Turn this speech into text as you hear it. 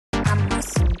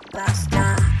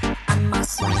superstar. I'm a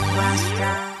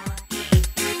superstar.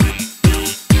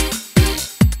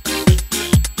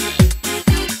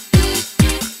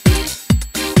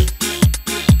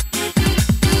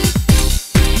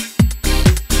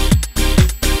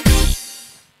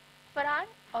 Farhan,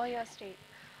 your state.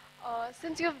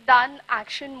 Since you've done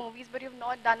action movies, but you've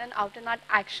not done an out-and-out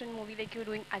action movie like you're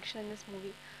doing action in this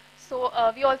movie. So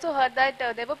we also heard that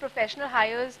there were professional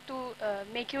hires to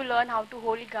make you learn how to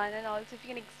hold gun, and also if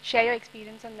you can share your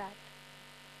experience on that.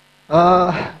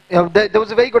 Yeah, there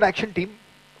was a very good action team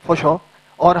for sure.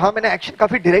 और हाँ, मैंने action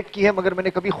काफ़ी direct की है, मगर मैंने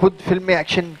कभी खुद फिल्म में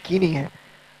एक्शन की नहीं है.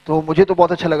 तो मुझे तो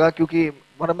बहुत अच्छा लगा, क्योंकि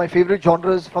one of my favorite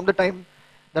genres from the time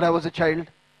that I was a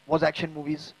child was action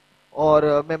movies.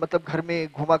 और मैं मतलब घर में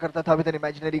घूमा करता था with an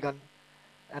imaginary gun,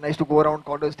 and I used to go around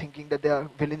corners thinking that there are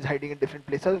villains hiding in different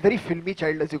places. I was a very filmy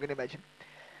child, as you can imagine.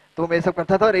 तो मैं ये सब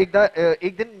करता था, और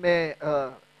एक दिन मैं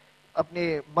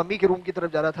अपने मम्मी के रूम की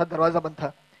तरफ जा रहा था, दरवाजा बंद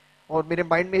था, और मेरे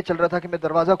माइंड में ये चल रहा था कि मैं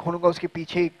दरवाजा खोलूंगा, उसके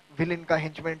पीछे एक विलेन का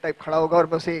हेंचमैन टाइप खड़ा होगा और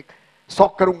मैं उसे एक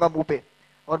सॉक करूंगा मुंह पे.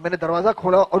 और मैंने दरवाजा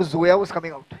खोला और Zoya was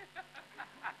coming out,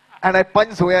 and I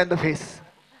punch Zoya in the face.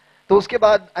 तो उसके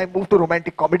बाद I move to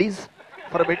romantic comedies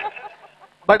for a bit,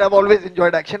 but I have always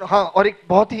enjoyed action. हाँ, और एक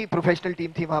बहुत ही प्रोफेशनल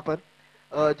टीम थी वहाँ पर,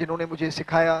 जिन्होंने मुझे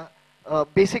सिखाया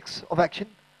basics of action.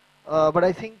 But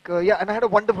I think या, and I had a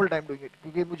wonderful time doing it,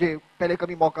 क्योंकि मुझे पहले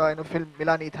कभी मौका फिल्म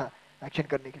मिला नहीं था एक्शन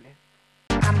करने के लिए.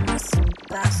 I'm a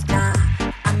superstar.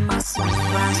 I'm a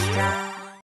superstar.